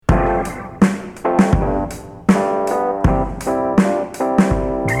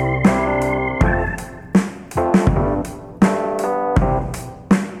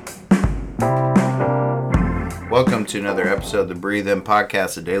to another episode of the Breathe In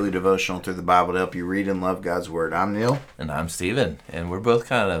Podcast, a daily devotional through the Bible to help you read and love God's Word. I'm Neal. And I'm Stephen. And we're both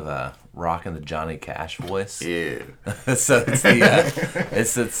kind of rocking the Johnny Cash voice. Yeah. So it's the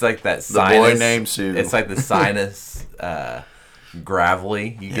it's like that sinus. The boy named Sue. It's like the sinus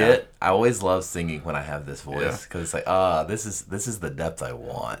gravelly you get. I always love singing when I have this voice because it's like, this is the depth I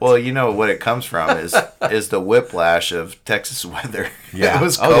want. Well, you know what it comes from is the whiplash of Texas weather. Yeah. It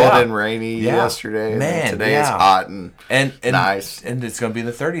was cold and rainy yesterday. Man, and today it's hot and nice. And it's going to be in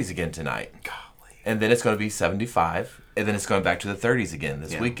the 30s again tonight. Golly. And then it's going to be 75. And then it's going back to the 30s again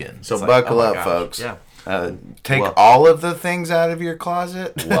this weekend. So buckle up, folks. Yeah. Take all of the things out of your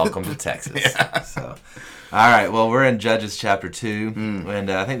closet. Welcome to Texas. So, all right. Well, we're in Judges chapter 2, and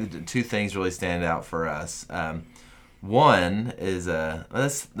I think the two things really stand out for us. One is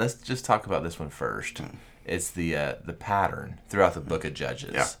let's just talk about this one first. It's the pattern throughout the book of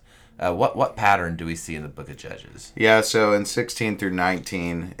Judges. Yeah. What pattern do we see in the book of Judges? Yeah. So in 16 through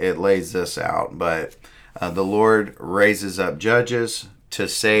 19, it lays this out, but the Lord raises up judges to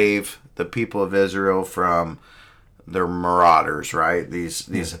save the people of Israel from their marauders, right?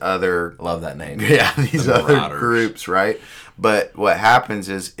 These other... Love that name. Yeah, these other groups, right? But what happens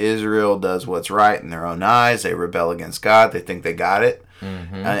is Israel does what's right in their own eyes. They rebel against God. They think they got it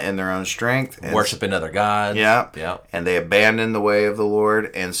in their own strength. And worshiping other gods. Yeah. And they abandon the way of the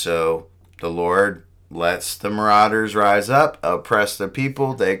Lord. And so the Lord lets the marauders rise up, oppress the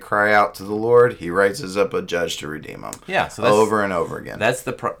people. They cry out to the Lord. He raises up a judge to redeem them. Yeah, so over and over again. That's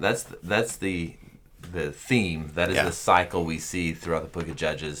the theme. That is the cycle we see throughout the book of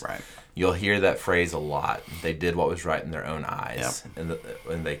Judges. Right. You'll hear that phrase a lot. They did what was right in their own eyes,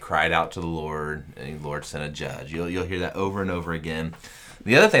 and they cried out to the Lord, and the Lord sent a judge. You'll hear that over and over again.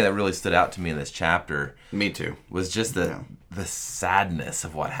 The other thing that really stood out to me in this chapter, me too, was just the sadness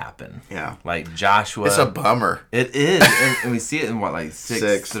of what happened. Yeah, like Joshua. It's a bummer. It is, and we see it in what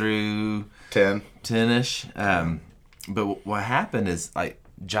 6 through 10-ish. But what happened is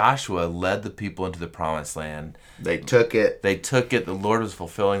Joshua led the people into the promised land. They took it. The Lord was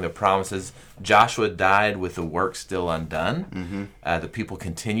fulfilling the promises. Joshua died with the work still undone. The people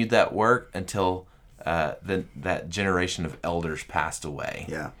continued that work until that generation of elders passed away.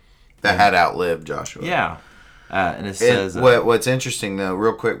 Yeah, that had outlived Joshua. Yeah, and it says... what's interesting, though,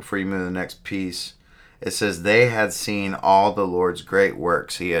 real quick before you move to the next piece, it says they had seen all the Lord's great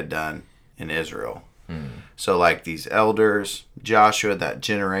works he had done in Israel. So like these elders, Joshua, that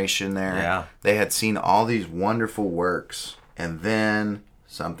generation there, they had seen all these wonderful works, and then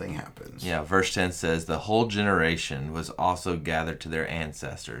something happens. Yeah, verse 10 says, the whole generation was also gathered to their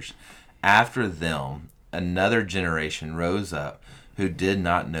ancestors. After them, another generation rose up who did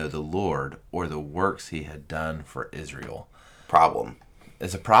not know the Lord or the works he had done for Israel. Problem.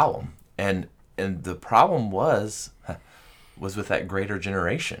 It's a problem. And the problem was with that greater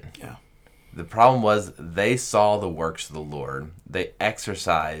generation. Yeah. The problem was they saw the works of the Lord. They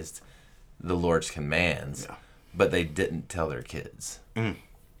exercised the Lord's commands, but they didn't tell their kids.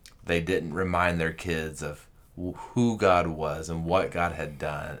 They didn't remind their kids of who God was and what God had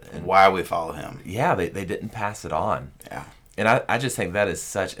done. And why we follow him. Yeah, they didn't pass it on. Yeah. And I just think that is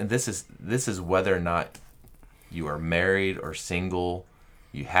such... And this is whether or not you are married or single,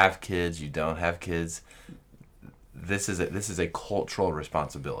 you have kids, you don't have kids... This is a cultural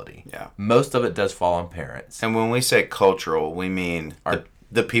responsibility. Yeah. Most of it does fall on parents. And when we say cultural, we mean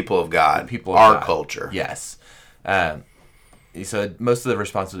the people of God. Our culture. Yes. So most of the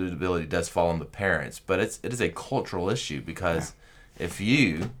responsibility does fall on the parents, but it is a cultural issue because if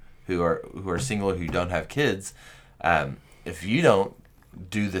you who are single or who don't have kids, if you don't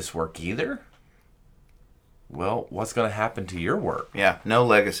do this work either, well, what's going to happen to your work? Yeah. No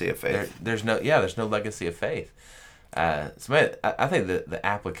legacy of faith. There's no legacy of faith. So I think that the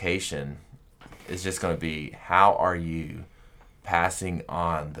application is just going to be, how are you passing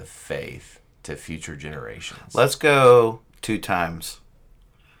on the faith to future generations? Let's go 2 times.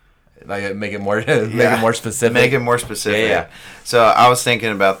 Make it more specific. Make it more specific. Yeah. So I was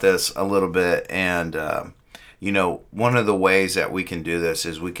thinking about this a little bit, and one of the ways that we can do this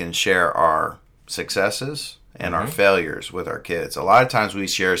is we can share our successes and our failures with our kids. A lot of times we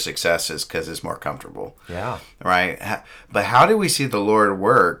share successes because it's more comfortable. Yeah. Right? But how do we see the Lord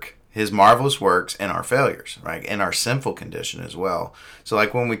work his marvelous works in our failures, right? In our sinful condition as well. So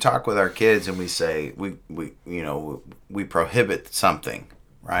like when we talk with our kids and we say, we prohibit something,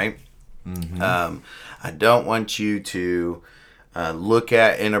 right? Mm-hmm. I don't want you to look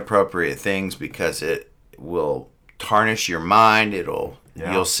at inappropriate things because it will tarnish your mind.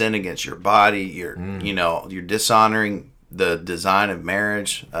 You'll sin against your body. You're dishonoring the design of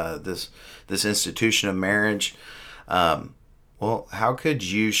marriage, this institution of marriage. Well, how could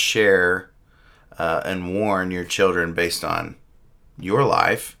you share and warn your children based on your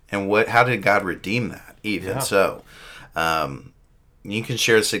life, and how did God redeem that? Even so, you can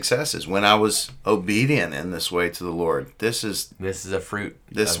share successes. When I was obedient in this way to the Lord, this is a fruit.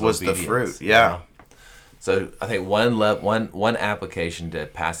 This was obedience. the fruit. Yeah. So I think one application to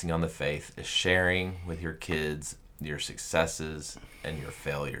passing on the faith is sharing with your kids your successes and your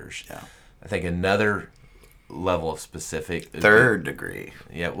failures. Yeah. I think another level of specific third degree.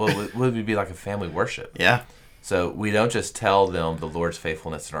 Yeah. Well, would be like a family worship. Yeah. So we don't just tell them the Lord's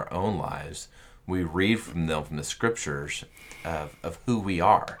faithfulness in our own lives. We read from them from the scriptures of who we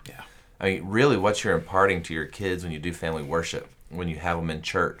are. Yeah. I mean, really what you're imparting to your kids when you do family worship, when you have them in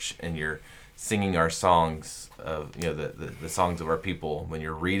church and you're singing our songs of, the songs of our people, when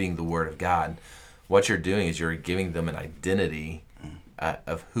you're reading the Word of God, what you're doing is you're giving them an identity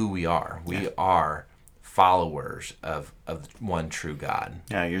of who we are. We are followers of one true God.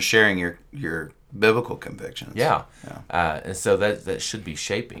 Yeah, you're sharing your biblical convictions. Yeah. And so that should be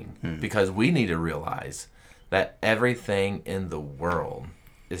shaping because we need to realize that everything in the world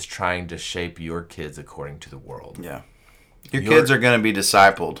is trying to shape your kids according to the world. Yeah. Your kids are going to be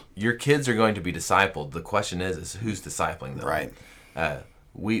discipled. Your kids are going to be discipled. The question is who's discipling them? Right.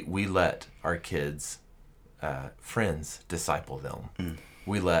 We let our kids, friends, disciple them.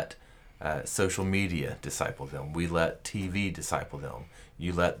 We let social media disciple them. We let TV disciple them.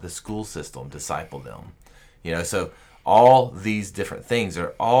 You let the school system disciple them. So all these different things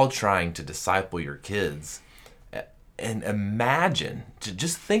are all trying to disciple your kids. And imagine,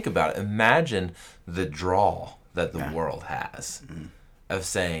 just think about it. Imagine the draw that the world has of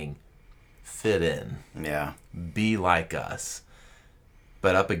saying, fit in. Yeah. Be like us.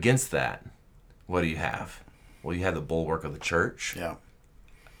 But up against that, what do you have? Well, you have the bulwark of the church. Yeah.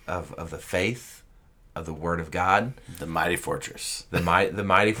 Of the faith, of the Word of God. The mighty fortress. The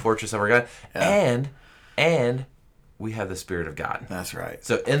mighty fortress of our God. Yeah. And we have the Spirit of God. That's right.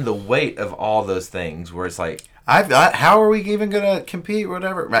 So in the weight of all those things where it's like, how are we even going to compete,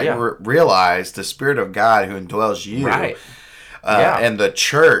 whatever? Right? Yeah. Realize the Spirit of God who indwells you. Right. And the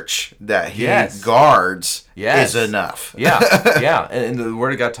church that he guards is enough. Yeah. And the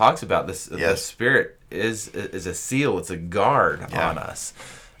Word of God talks about this. The Spirit is a seal. It's a guard on us.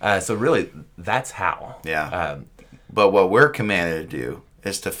 So really, that's how. Yeah. But what we're commanded to do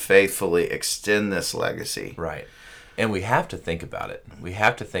is to faithfully extend this legacy. Right. And we have to think about it. We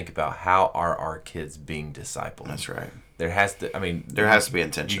have to think about how are our kids being discipled. That's right. There has to be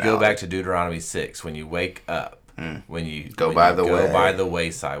intentionality. You go back to Deuteronomy 6, when you wake up, when you go by the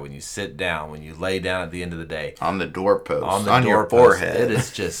wayside, when you sit down, when you lay down at the end of the day. On the doorpost. On your forehead. It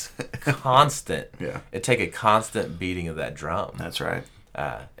is just constant. Yeah. It takes a constant beating of that drum. That's right.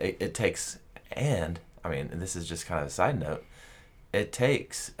 It takes, and this is just kind of a side note, it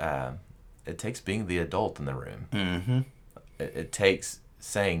takes being the adult in the room. Mm-hmm. It takes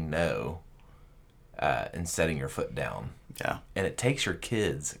saying no and setting your foot down. Yeah. And it takes your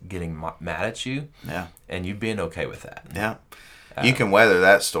kids getting mad at you. Yeah. And you being okay with that. Yeah. You can weather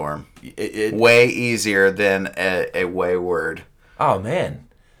that storm way easier than a wayward. Oh, man.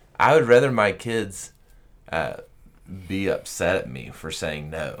 I would rather my kids be upset at me for saying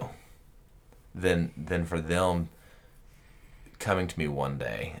no than for them coming to me one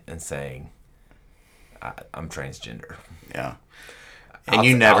day and saying, I'm transgender. Yeah. And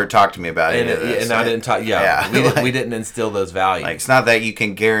you never talked to me about it. And I didn't talk. Yeah. We didn't instill those values. Like, it's not that you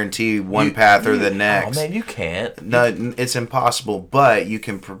can guarantee one path or the next. Oh man, you can't. No, it's impossible. But you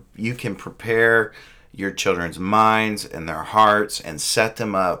can prepare your children's minds and their hearts and set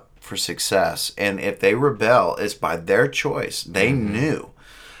them up for success. And if they rebel, it's by their choice. They knew.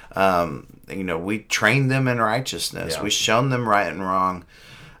 We trained them in righteousness. Yeah. We've shown them right and wrong,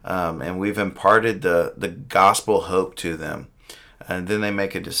 and we've imparted the gospel hope to them. And then they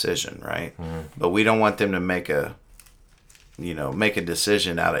make a decision, right? But we don't want them to make a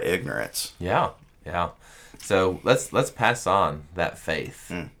decision out of ignorance. Yeah. So let's pass on that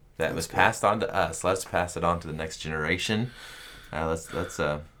faith that was passed on to us. Let's pass it on to the next generation.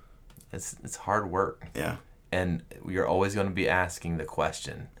 It's hard work. Yeah. And you're always going to be asking the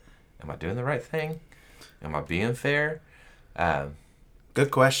question, am I doing the right thing? Am I being fair?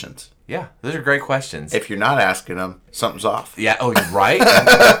 Good questions. Yeah, those are great questions. If you're not asking them, something's off. Yeah. Oh, you're right.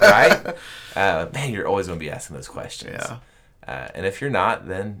 Right. Man, you're always going to be asking those questions. Yeah. And if you're not,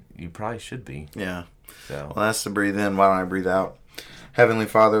 then you probably should be. Yeah. So. Well, that's the breathe in. Why don't I breathe out? Heavenly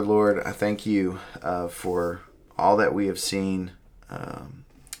Father, Lord, I thank you for all that we have seen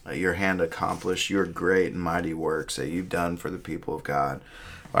your hand accomplish, your great and mighty works that you've done for the people of God.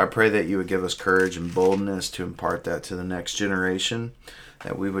 I pray that you would give us courage and boldness to impart that to the next generation,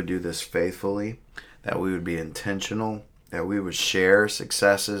 that we would do this faithfully, that we would be intentional, that we would share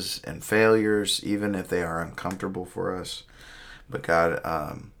successes and failures, even if they are uncomfortable for us. But God,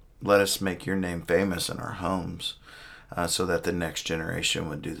 let us make your name famous in our homes so that the next generation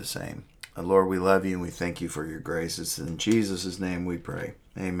would do the same. Lord, we love you and we thank you for your grace. It's in Jesus' name we pray.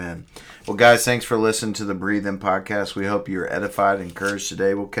 Amen. Well, guys, thanks for listening to the Breathe In podcast. We hope you're edified and encouraged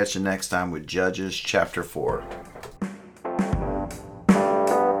today. We'll catch you next time with Judges chapter 4.